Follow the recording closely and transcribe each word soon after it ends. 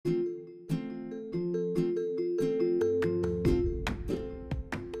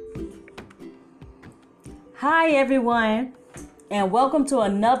Hi everyone, and welcome to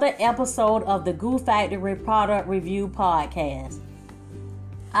another episode of the Goo Factory Product Review Podcast.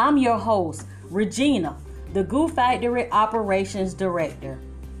 I'm your host, Regina, the Goo Factory Operations Director.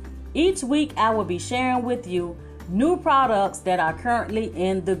 Each week I will be sharing with you new products that are currently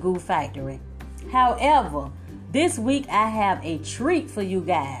in the Goo Factory. However, this week I have a treat for you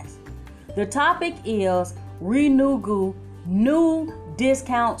guys. The topic is Renew Goo New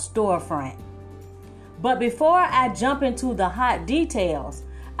Discount Storefront. But before I jump into the hot details,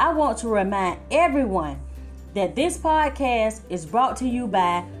 I want to remind everyone that this podcast is brought to you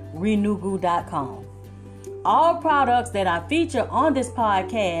by RenewGoo.com. All products that I feature on this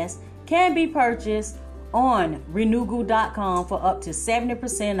podcast can be purchased on RenewGoo.com for up to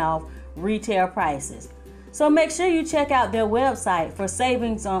 70% off retail prices. So make sure you check out their website for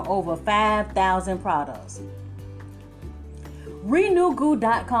savings on over 5,000 products.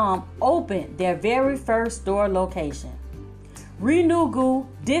 RenewGoo.com opened their very first store location. Renew Goo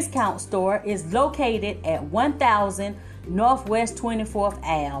Discount Store is located at 1000 Northwest 24th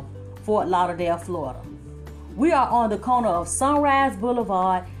Ave, Fort Lauderdale, Florida. We are on the corner of Sunrise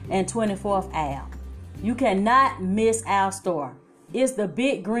Boulevard and 24th Ave. You cannot miss our store. It's the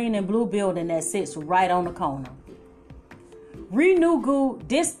big green and blue building that sits right on the corner. Renew Goo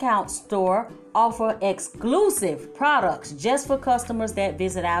Discount Store offer exclusive products just for customers that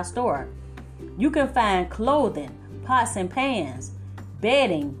visit our store. You can find clothing, pots and pans,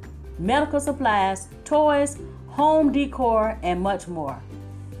 bedding, medical supplies, toys, home decor, and much more.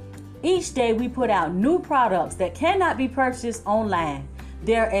 Each day we put out new products that cannot be purchased online.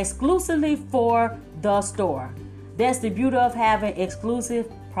 They're exclusively for the store. That's the beauty of having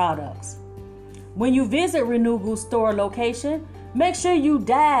exclusive products. When you visit Renew Goo store location, make sure you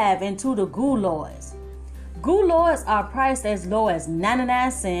dive into the Goo Lords. Goo Lords are priced as low as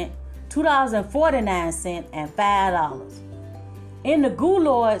 99 cents, $2.49, and $5. In the Goo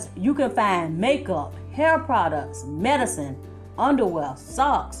Lords, you can find makeup, hair products, medicine, underwear,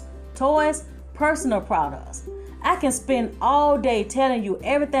 socks, toys, personal products. I can spend all day telling you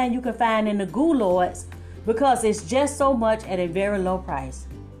everything you can find in the Goo Lords because it's just so much at a very low price.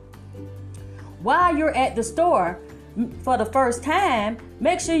 While you're at the store for the first time,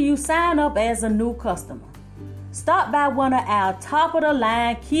 make sure you sign up as a new customer. Stop by one of our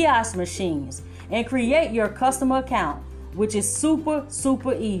top-of-the-line kiosk machines and create your customer account, which is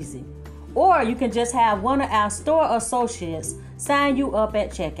super easy. Or you can just have one of our store associates sign you up at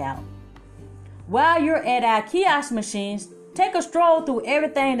checkout. While you're at our kiosk machines, take a stroll through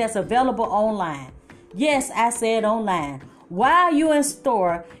everything that's available online. Yes, I said online. While you're in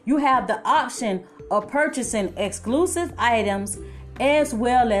store, you have the option of purchasing exclusive items as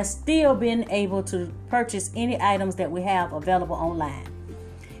well as still being able to purchase any items that we have available online.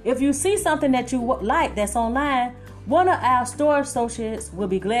 If you see something that you like that's online, one of our store associates will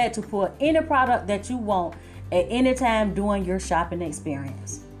be glad to put any product that you want at any time during your shopping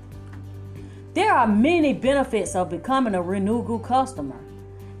experience. There are many benefits of becoming a Renew Goo customer.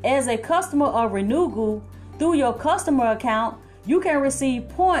 As a customer of Renew Goo, through your customer account, you can receive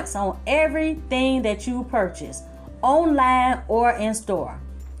points on everything that you purchase, online or in store.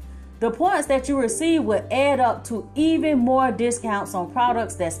 The points that you receive will add up to even more discounts on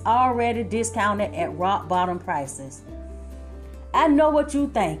products that's already discounted at rock bottom prices. I know what you're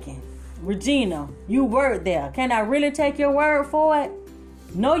thinking. Regina, you work there. Can I really take your word for it?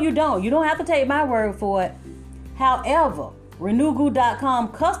 No, you don't. You don't have to take my word for it. However, RenewGoo.com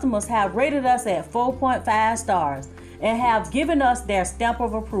customers have rated us at 4.5 stars and have given us their stamp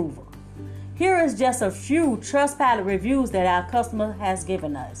of approval. Here is just a few Trustpilot reviews that our customer has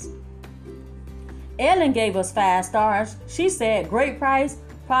given us. Ellen gave us 5 stars. She said, "Great price,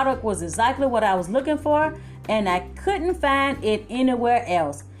 product was exactly what I was looking for, and I couldn't find it anywhere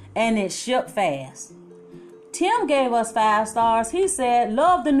else, and it shipped fast." Tim gave us 5 stars. He said,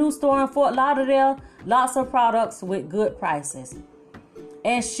 "Love the new store in Fort Lauderdale. Lots of products with good prices."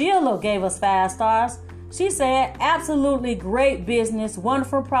 And Sheila gave us 5 stars. She said, "Absolutely great business,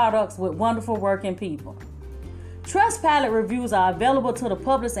 wonderful products with wonderful working people." Trustpilot reviews are available to the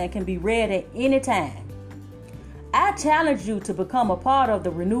public and can be read at any time. I challenge you to become a part of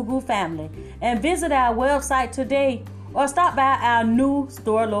the Renew Goo family and visit our website today or stop by our new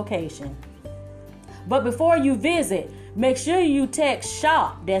store location. But before you visit, make sure you text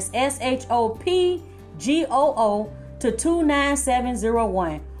SHOP, that's SHOPGOO, to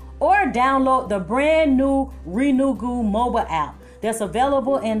 29701 or download the brand new Renew Goo mobile app that's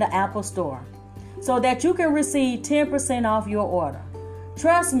available in the Apple Store so that you can receive 10% off your order.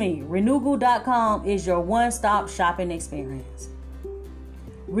 Trust me, RenewGoo.com is your one-stop shopping experience.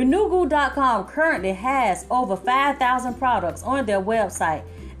 Renewgoo.com currently has over 5,000 products on their website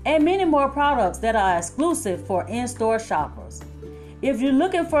and many more products that are exclusive for in-store shoppers. If you're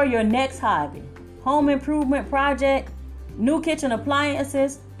looking for your next hobby, home improvement project, new kitchen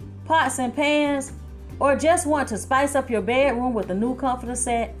appliances, pots and pans, or just want to spice up your bedroom with a new comforter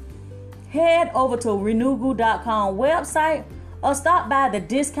set, head over to Renewgoo.com website or stop by the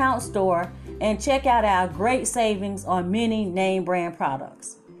discount store and check out our great savings on many name brand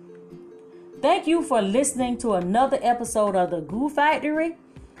products. Thank you for listening to another episode of the Goo Factory.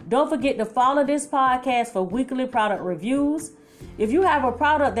 Don't forget to follow this podcast for weekly product reviews. If you have a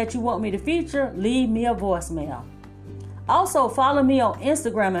product that you want me to feature, leave me a voicemail. Also, follow me on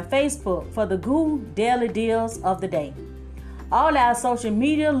Instagram and Facebook for the Goo Daily Deals of the Day. All our social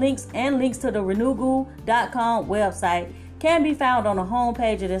media links and links to the Renewgoo.com website can be found on the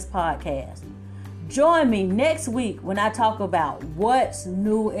homepage of this podcast. Join me next week when I talk about what's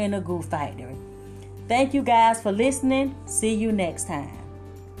new in the Goo Factory. Thank you guys for listening. See you next time.